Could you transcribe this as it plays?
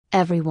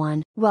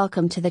everyone.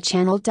 Welcome to the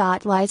channel.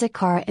 Liza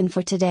Car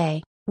Info.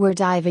 Today, we're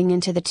diving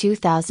into the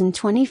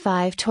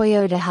 2025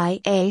 Toyota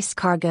Hiace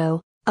Cargo,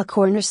 a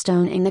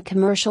cornerstone in the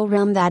commercial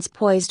realm that's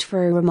poised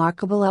for a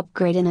remarkable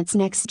upgrade in its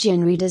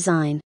next-gen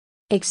redesign.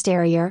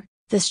 Exterior: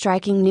 the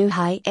striking new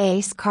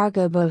Hiace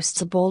Cargo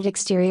boasts a bold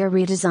exterior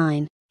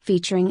redesign,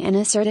 featuring an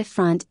assertive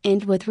front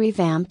end with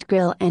revamped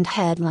grille and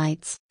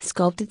headlights,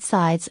 sculpted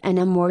sides and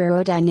a more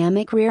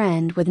aerodynamic rear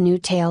end with new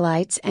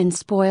taillights and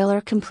spoiler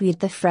complete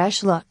the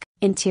fresh look.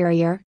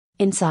 Interior: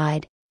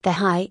 inside, the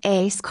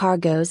Hiace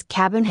Cargo's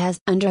cabin has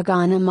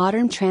undergone a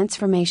modern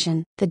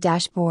transformation. The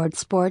dashboard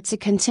sports a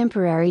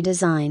contemporary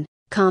design,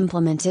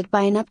 complemented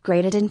by an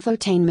upgraded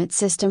infotainment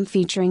system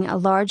featuring a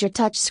larger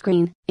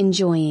touchscreen.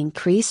 Enjoy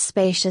increased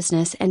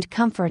spaciousness and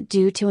comfort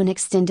due to an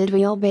extended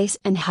wheelbase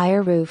and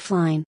higher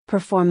roofline.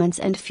 Performance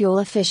and fuel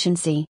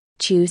efficiency: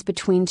 choose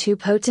between two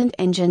potent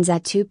engines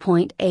at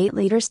 2.8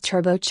 liters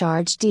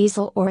turbocharged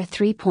diesel or a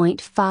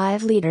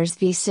 3.5 liters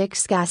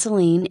V6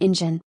 gasoline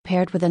engine.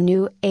 Paired with a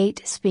new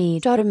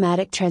 8-speed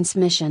automatic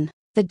transmission,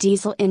 the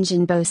diesel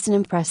engine boasts an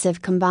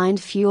impressive combined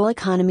fuel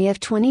economy of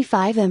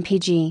 25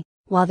 mpg,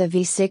 while the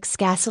V6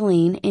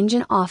 gasoline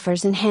engine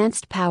offers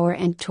enhanced power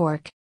and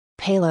torque.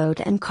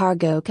 Payload and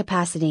cargo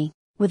capacity: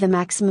 with a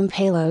maximum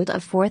payload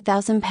of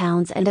 4,000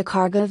 pounds and a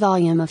cargo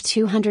volume of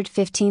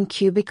 215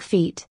 cubic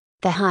feet,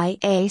 the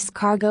Hiace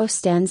Cargo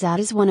stands out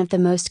as one of the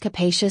most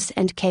capacious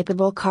and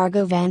capable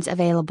cargo vans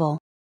available.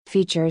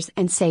 Features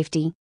and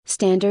safety: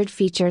 standard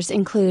features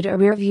include a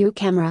rear-view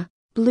camera,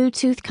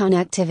 Bluetooth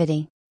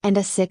connectivity, and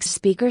a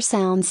 6-speaker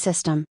sound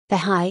system. The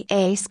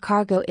Hiace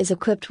Cargo is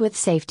equipped with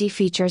safety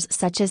features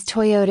such as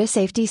Toyota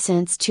Safety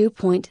Sense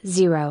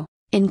 2.0,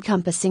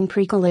 encompassing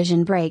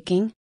pre-collision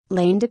braking,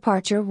 lane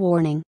departure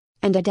warning,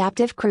 and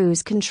adaptive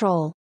cruise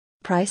control.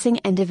 Pricing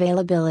and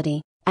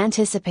availability: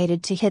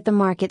 anticipated to hit the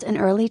market in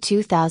early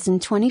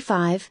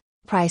 2025,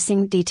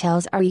 pricing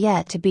details are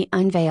yet to be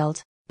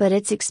unveiled, but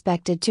it's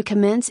expected to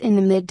commence in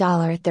the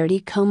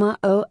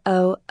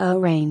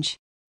mid-$30,000 range.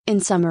 In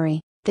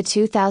summary, the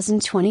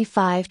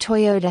 2025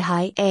 Toyota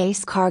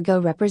Hiace Cargo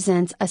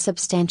represents a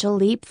substantial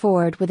leap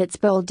forward with its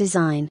bold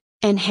design,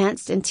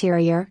 enhanced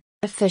interior,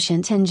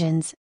 efficient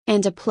engines,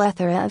 and a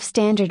plethora of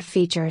standard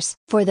features.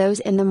 For those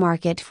in the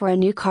market for a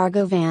new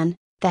cargo van,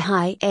 the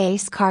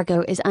Hiace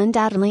Cargo is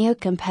undoubtedly a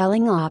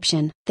compelling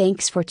option.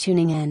 Thanks for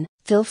tuning in.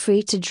 Feel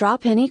free to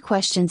drop any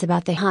questions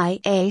about the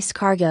Hiace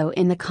Cargo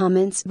in the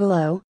comments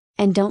below,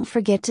 and don't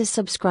forget to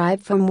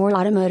subscribe for more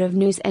automotive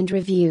news and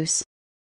reviews.